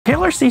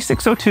Taylor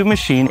C602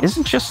 machine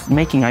isn't just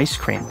making ice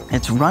cream,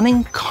 it's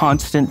running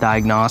constant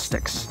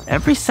diagnostics.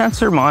 Every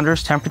sensor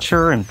monitors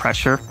temperature and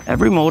pressure,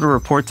 every motor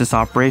reports its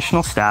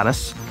operational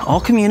status, all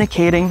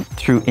communicating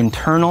through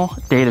internal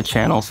data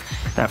channels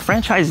that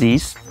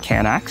franchisees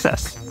can't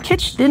access.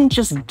 Kitch didn't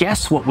just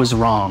guess what was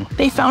wrong,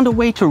 they found a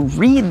way to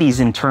read these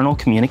internal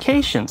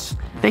communications.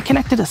 They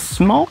connected a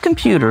small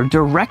computer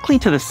directly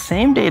to the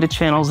same data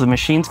channels the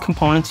machine's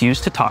components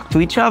use to talk to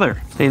each other.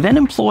 They then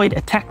employed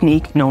a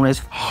technique known as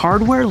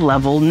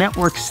hardware-level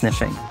network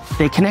sniffing.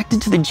 They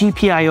connected to the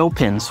GPIO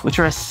pins, which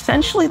are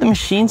essentially the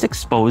machine's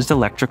exposed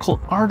electrical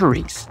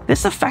arteries.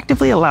 This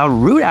effectively allowed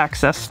root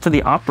access to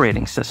the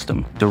operating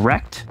system,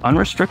 direct,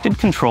 unrestricted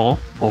control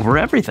over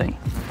everything.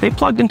 They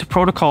plugged into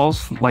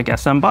protocols like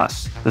SM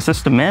Bus, the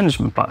system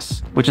management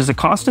bus, which is a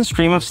constant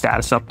stream of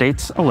status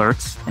updates,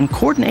 alerts, and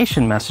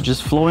coordination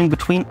messages flowing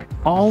between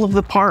all of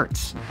the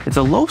parts. It's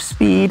a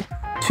low-speed,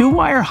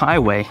 two-wire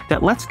highway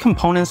that lets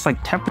components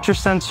like temperature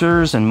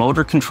sensors and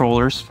motor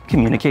controllers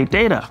communicate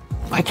data.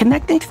 By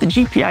connecting to the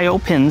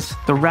GPIO pins,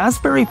 the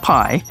Raspberry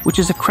Pi, which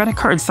is a credit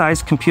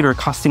card-sized computer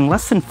costing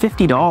less than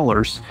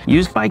 $50,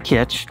 used by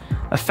Kitch,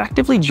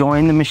 effectively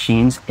joined the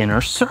machine's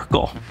inner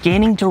circle,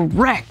 gaining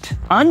direct,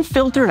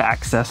 unfiltered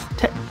access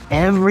to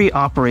every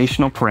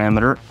operational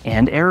parameter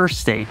and error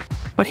state.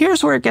 But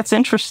here's where it gets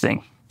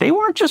interesting. They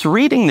weren't just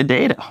reading the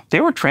data, they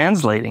were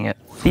translating it.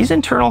 These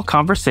internal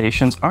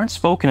conversations aren't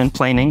spoken in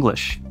plain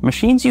English.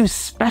 Machines use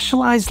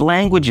specialized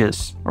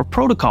languages, or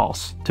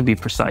protocols to be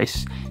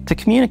precise, to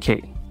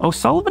communicate.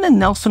 O'Sullivan and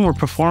Nelson were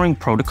performing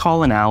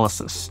protocol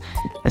analysis,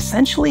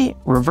 essentially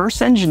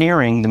reverse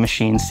engineering the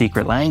machine's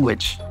secret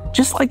language.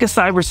 Just like a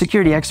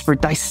cybersecurity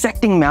expert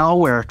dissecting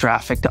malware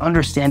traffic to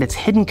understand its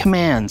hidden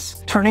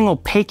commands, turning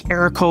opaque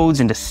error codes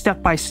into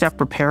step-by-step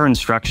repair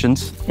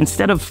instructions,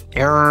 instead of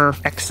error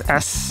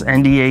XS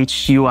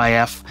NDH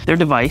UIF, their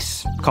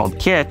device, called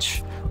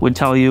Kitch, would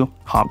tell you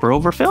hopper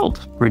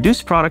overfilled,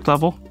 reduce product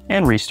level,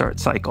 and restart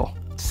cycle.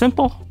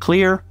 Simple,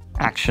 clear,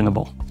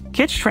 actionable.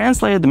 Kitch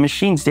translated the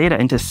machine's data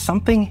into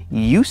something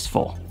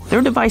useful.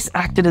 Their device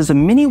acted as a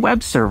mini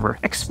web server,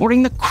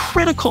 exporting the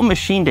critical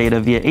machine data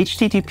via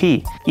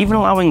HTTP, even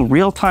allowing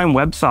real-time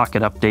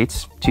WebSocket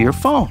updates to your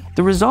phone.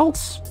 The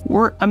results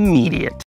were immediate.